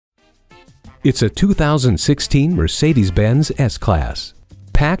It's a 2016 Mercedes-Benz S-Class.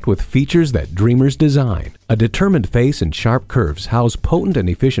 Packed with features that dreamers design, a determined face and sharp curves house potent and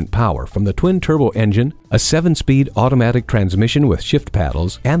efficient power from the twin-turbo engine, a 7-speed automatic transmission with shift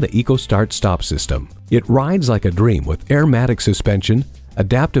paddles, and the EcoStart stop system. It rides like a dream with airmatic suspension,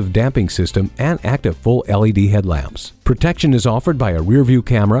 adaptive damping system, and active full LED headlamps. Protection is offered by a rear-view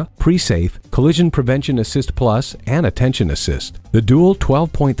camera, pre-safe, collision prevention assist plus, and attention assist. The dual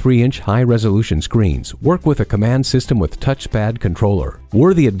 12.3-inch high-resolution screens work with a command system with touchpad controller.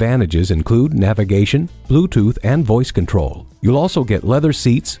 Worthy advantages include navigation, Bluetooth, and voice control. You'll also get leather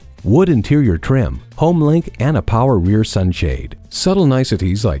seats, wood interior trim, home link, and a power rear sunshade. Subtle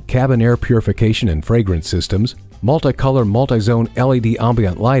niceties like cabin air purification and fragrance systems, multicolor multi-zone LED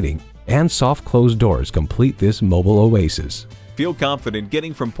ambient lighting, and soft closed doors complete this mobile oasis. Feel confident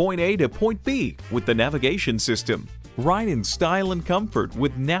getting from point A to point B with the navigation system. Ride in style and comfort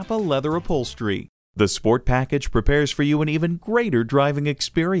with NAPPA leather upholstery. The Sport Package prepares for you an even greater driving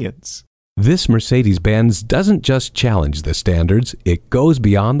experience. This Mercedes-Benz doesn't just challenge the standards, it goes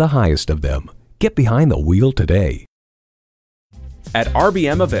beyond the highest of them. Get behind the wheel today. At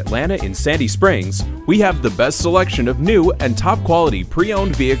RBM of Atlanta in Sandy Springs, we have the best selection of new and top-quality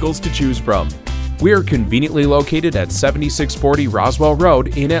pre-owned vehicles to choose from. We are conveniently located at 7640 Roswell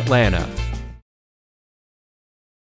Road in Atlanta.